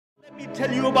me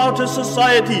tell you about a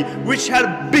society which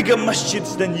had bigger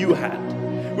masjids than you had,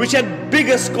 which had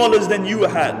bigger scholars than you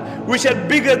had, which had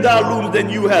bigger darlooms than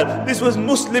you had. This was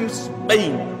Muslim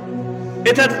Spain.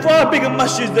 It had far bigger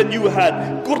masjids than you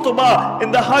had. Qurtaba,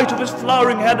 in the height of its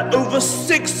flowering, had over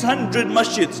 600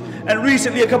 masjids. And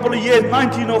recently, a couple of years,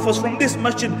 19 of us from this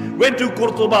masjid went to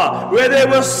Qurtaba, where there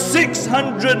were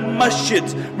 600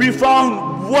 masjids. We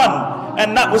found one,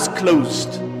 and that was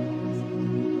closed.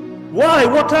 Why?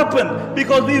 What happened?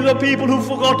 Because these were people who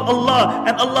forgot Allah,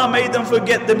 and Allah made them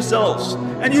forget themselves.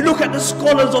 And you look at the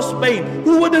scholars of Spain.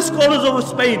 Who were the scholars of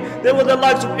Spain? There were the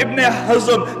likes of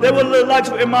Ibn-e-Rushd, there were the likes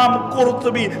of Imam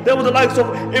Kurtubi, there were the likes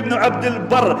of Abdul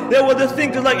Barr, there were the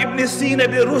thinkers like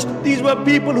Ibn-e-Rushd. These were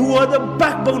people who were the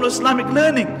backbone of Islamic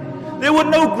learning. There were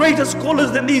no greater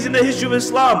scholars than these in the history of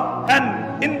Islam.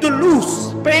 And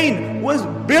Andalus, Spain, was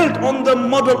built on the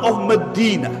model of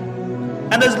Medina.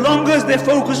 And as long as their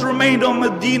focus remained on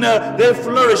Medina, they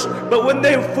flourished. But when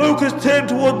their focus turned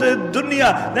toward the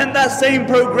dunya, then that same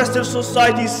progressive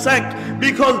society sank,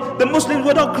 because the Muslims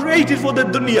were not created for the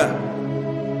dunya.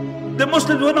 The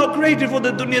Muslims were not created for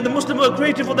the dunya. The Muslims were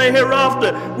created for the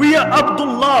hereafter. We are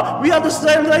Abdullah. We are the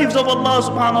slaves of Allah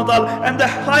subhanahu wa ta'ala. And the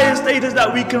highest status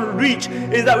that we can reach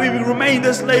is that we will remain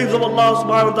the slaves of Allah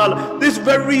subhanahu wa ta'ala. This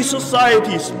very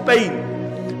society,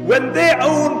 Spain, when their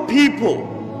own people,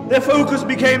 their focus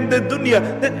became the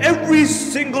dunya, then every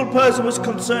single person was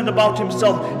concerned about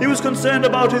himself. He was concerned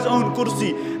about his own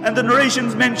kursi. And the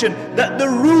narrations mention that the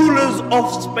rulers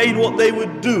of Spain, what they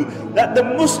would do, that the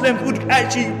Muslims would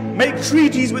actually make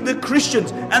treaties with the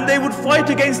Christians, and they would fight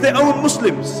against their own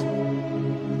Muslims.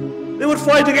 They would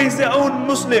fight against their own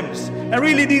Muslims. And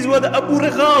really these were the Abu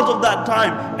Righals of that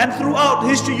time. And throughout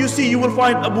history you will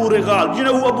find Abu Righal. Do you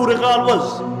know who Abu Righal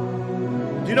was?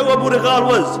 Do you know who Abu Righal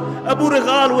was? Abu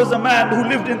Righal was a man who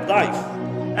lived in Taif.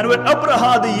 And when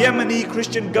Abraha, the Yemeni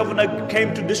Christian governor,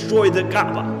 came to destroy the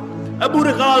Kaaba, Abu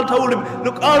Righal told him,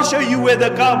 look, I'll show you where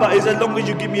the Kaaba is as long as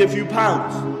you give me a few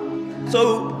pounds.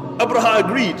 So Abraha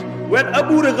agreed. When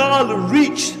Abu Righal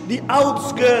reached the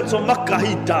outskirts of Makkah,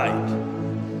 he died.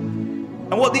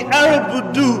 And what the Arabs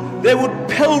would do, they would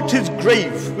pelt his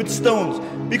grave with stones,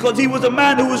 because he was a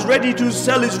man who was ready to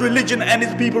sell his religion and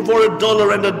his people for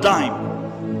 $1 and a dime.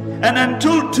 And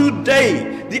until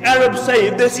today, the Arabs say,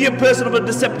 if they see a person of a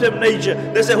deceptive nature,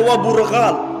 they say, Huwa Abu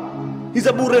Righal. He's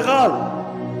Abu Righal.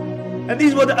 And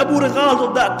these were the Abu Righals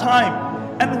of that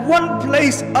time. And one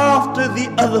place after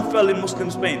the other fell in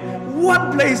Muslim Spain.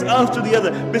 One place after the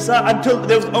other, until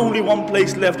there was only one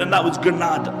place left, and that was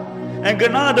Granada. And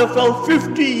Granada fell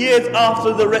 50 years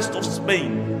after the rest of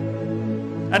Spain.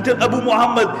 Until Abu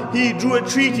Muhammad, he drew a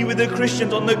treaty with the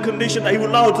Christians on the condition that he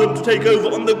would allow them to take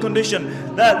over, on the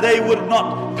condition that they would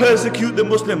not persecute the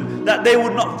Muslim, that they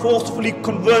would not forcefully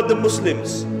convert the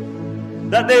Muslims,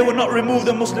 that they would not remove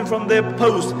the Muslim from their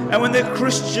post. And when the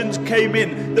Christians came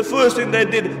in, the first thing they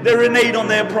did, they reneged on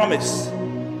their promise.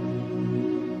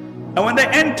 And when they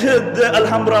entered the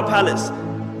Alhambra Palace,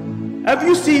 have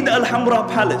you seen the Alhambra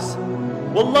Palace?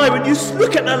 Wallahi, when you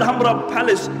look at the Alhambra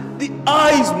Palace, the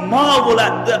eyes marvel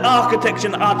at the architecture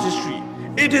and artistry.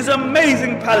 It is an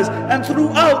amazing palace, and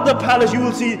throughout the palace you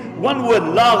will see one word,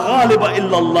 La Ghaliba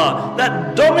illallah.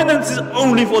 That dominance is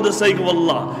only for the sake of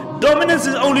Allah. Dominance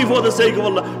is only for the sake of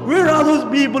Allah. Where are those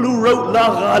people who wrote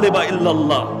La Ghaliba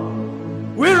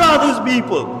illallah? Where are those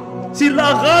people? See,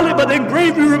 La Ghaliba, the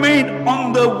engraving remained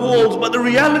on the walls, but the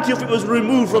reality of it was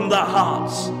removed from their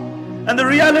hearts. And the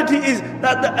reality is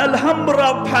that the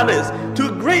Alhambra Palace,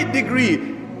 to a great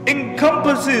degree,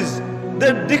 encompasses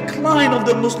the decline of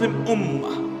the Muslim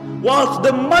Ummah, whilst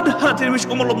the mud hut in which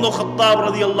Umar ibn Khattab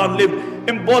radiallahu anh lived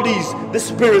embodies the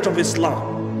spirit of Islam.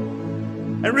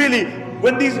 And really,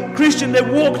 when these Christians, they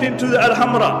walked into the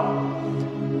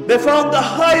Alhambra, they found the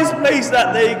highest place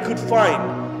that they could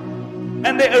find,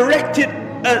 and they erected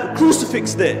a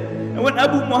crucifix there. And when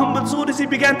Abu Muhammad saw this, he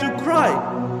began to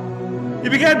cry. He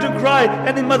began to cry,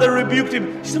 and his mother rebuked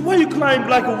him. She said, why are you crying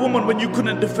like a woman when you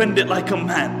couldn't defend it like a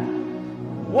man?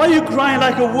 Why are you crying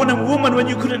like a woman when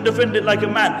you couldn't defend it like a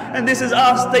man? And this is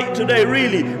our state today,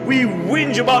 really. We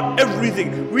whinge about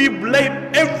everything. We blame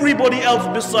everybody else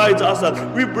besides ourselves.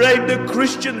 We blame the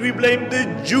Christians, we blame the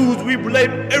Jews, we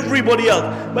blame everybody else.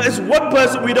 But it's one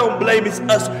person we don't blame, it's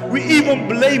us. We even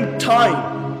blame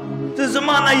time. The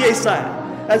zamana yesaya.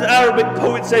 As the Arabic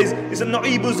poet says, it's a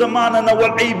na'ibu zamanana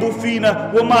wal aibu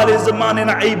fina wa ma li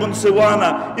zamanina aibun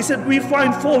siwana. He said, we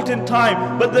find fault in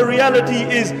time, but the reality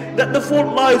is that the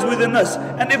fault lies within us.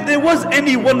 And if there was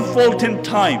any one fault in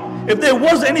time,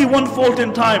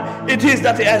 it is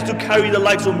that it has to carry the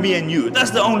likes of me and you.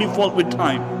 That's the only fault with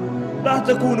time. لا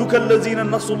تكونوا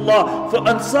كالذين نسوا الله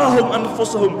فأنساهم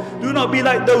أنفسهم. Do not be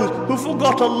like those who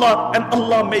forgot Allah and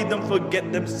Allah made them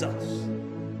forget themselves.